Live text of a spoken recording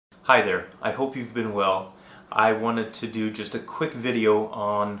Hi there, I hope you've been well. I wanted to do just a quick video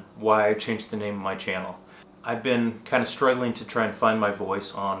on why I changed the name of my channel. I've been kind of struggling to try and find my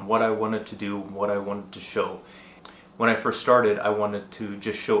voice on what I wanted to do, what I wanted to show. When I first started, I wanted to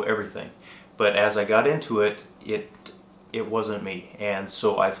just show everything, but as I got into it, it wasn't me, and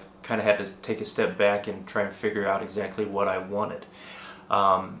so I've kind of had to take a step back and try and figure out exactly what I wanted.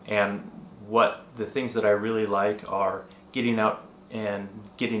 And what the things that I really like are getting out and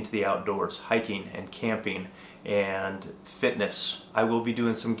getting to the outdoors, hiking and camping and fitness. I will be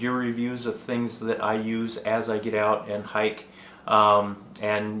doing some gear reviews of things that I use as I get out and hike,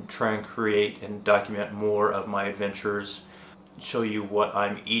 and try and create and document more of my adventures, show you what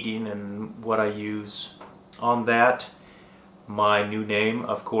I'm eating and what I use. On that, my new name,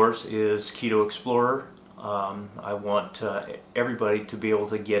 of course, is Keto Explorer. I want everybody to be able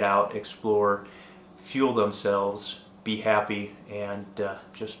to get out, explore, fuel themselves, be happy, and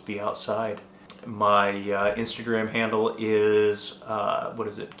just be outside. My Instagram handle is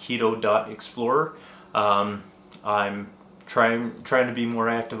keto.explorer. I'm trying to be more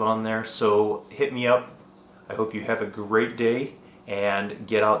active on there, so hit me up. I hope you have a great day and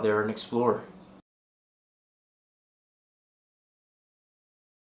get out there and explore.